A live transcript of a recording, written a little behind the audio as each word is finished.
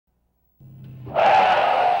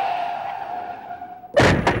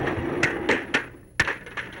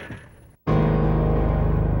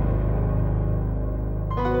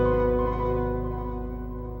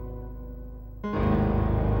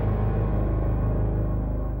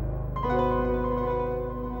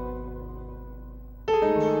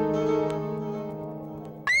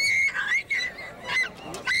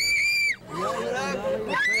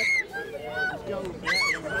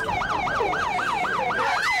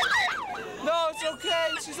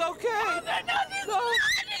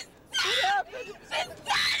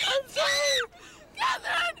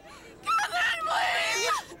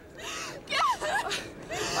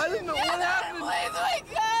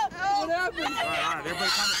right,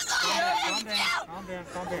 everybody calm down. Calm down.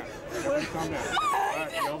 Calm down. Everybody calm down. All right,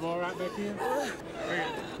 the elbow right back in. There you go.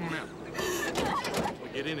 Come on out. We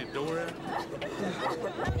get in the door out.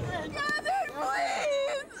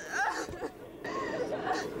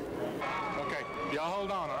 Okay, y'all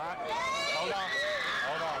hold on, all right? Hold on.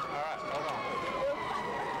 Hold on. All right, hold on.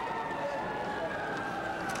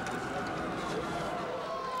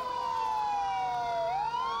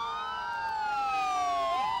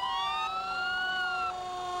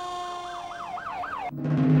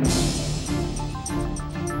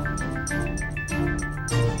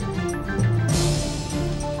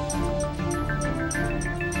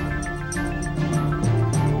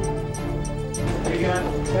 We got an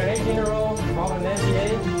 18-year-old called an NGA.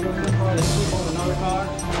 He was trying to sleep on another car.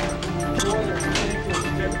 She wasn't finished with the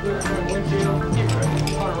jet clear from the windshield.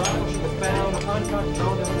 On a rifle, she was found unconscious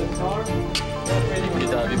on the car. You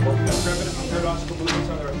died before? Third obstacle movements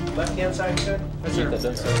on the left-hand side, you said? That's her. That's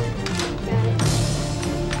it.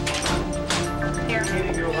 Here.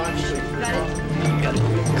 18-year-old obviously. Got it.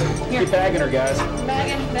 Here. Keep bagging her, guys.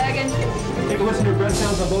 Bagging. Take a listen to her breath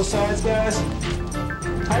sounds on both sides, guys.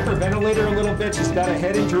 Hyperventilate her a little bit. She's got a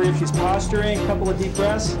head injury if she's posturing. A couple of deep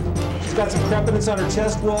breaths. She's got some crepitance on her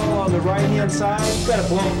chest wall on the right-hand side. She's got a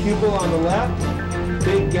blown pupil on the left.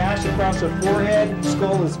 Big gash across her forehead.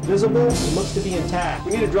 Skull is visible. It looks to be intact.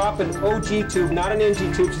 We need to drop an OG tube, not an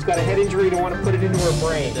NG tube. She's got a head injury. Don't want to put it into her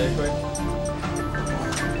brain.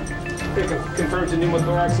 It confirms a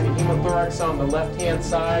pneumothorax and a hemothorax on the left-hand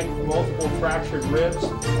side. Multiple fractured ribs.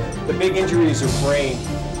 The big injury is her brain.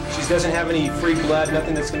 She doesn't have any free blood,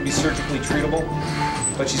 nothing that's going to be surgically treatable,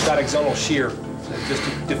 but she's got axonal shear, just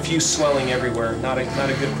diffuse swelling everywhere. Not a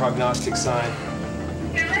good prognostic sign.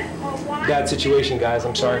 Bad situation, guys.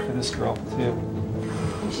 I'm sorry for this girl, too.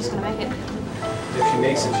 She's gonna make it. If she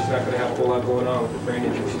makes it, she's not going to have a whole lot going on with the brain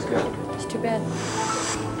injury she's got. It's too bad.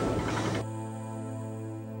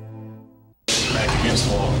 Back against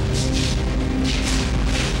the wall.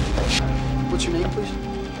 What's your name, please?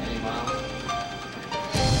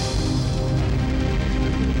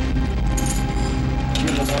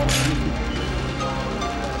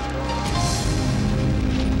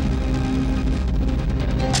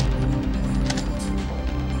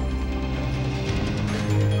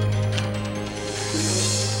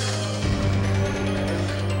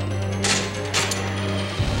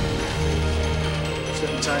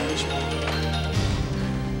 Certain times.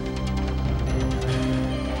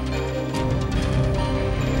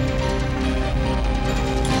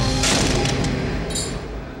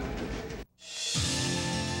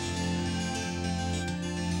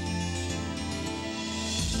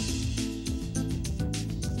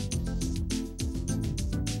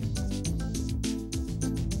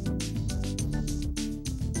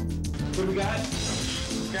 What we got?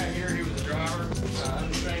 This guy here, he was a driver,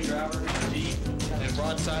 untrained driver, Jeep, and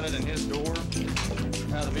broadsided in his door.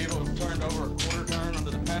 The vehicle turned over a quarter turn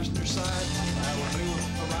onto the passenger side. When we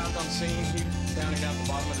arrived on scene, he pounded out the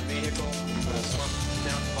bottom of the vehicle, slumped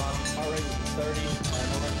down the bottom. Heart rate was 30,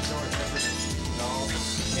 no respiratory effort at all.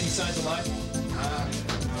 Any signs of life?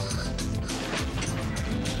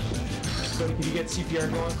 No. Can you get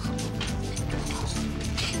CPR going?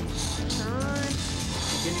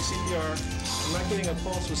 Give me CPR. I'm not getting a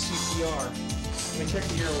pulse with CPR. I'm gonna check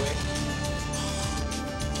the airway.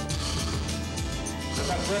 I've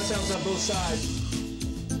got breath sounds on both sides.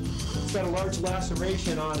 He's got a large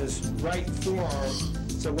laceration on his right forearm.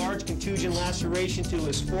 It's a large contusion laceration to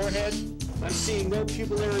his forehead. I'm seeing no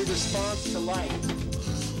pupillary response to light.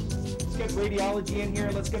 Let's get radiology in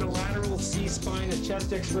here. Let's get a lateral C-spine, a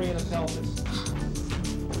chest X-ray, and a pelvis.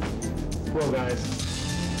 Whoa, guys.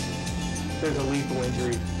 There's a lethal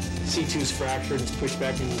injury. C2's fractured and it's pushed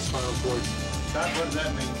back into the spinal cord. What does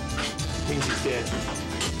that mean? Means he's dead.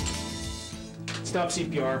 Stop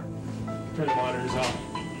CPR. Turn the monitors off.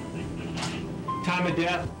 Time of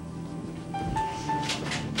death,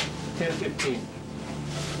 10:15.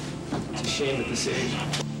 It's a shame at this age.